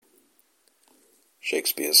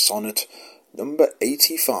Shakespeare's Sonnet, number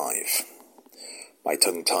 85. My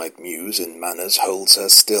tongue-tied muse in manners holds her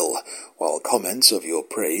still, while comments of your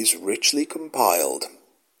praise richly compiled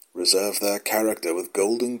reserve their character with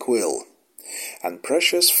golden quill, and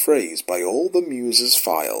precious phrase by all the muses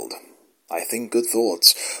filed. I think good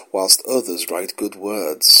thoughts, whilst others write good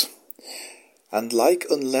words, and like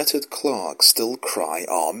unlettered clerks still cry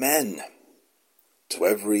Amen to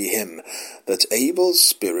every hymn that Abel's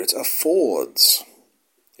spirit affords,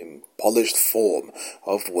 in polished form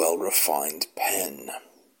of well-refined pen.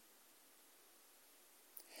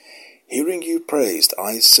 Hearing you praised,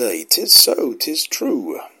 I say, 'tis so, 'tis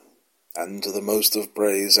true, and to the most of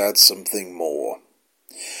praise add something more.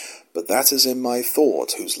 But that is in my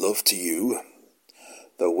thought, whose love to you,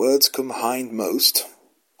 though words come hindmost,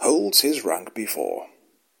 holds his rank before.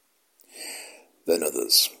 Then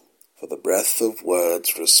others, for the breath of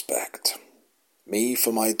words respect, me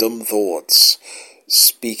for my dumb thoughts,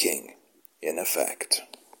 speaking in effect.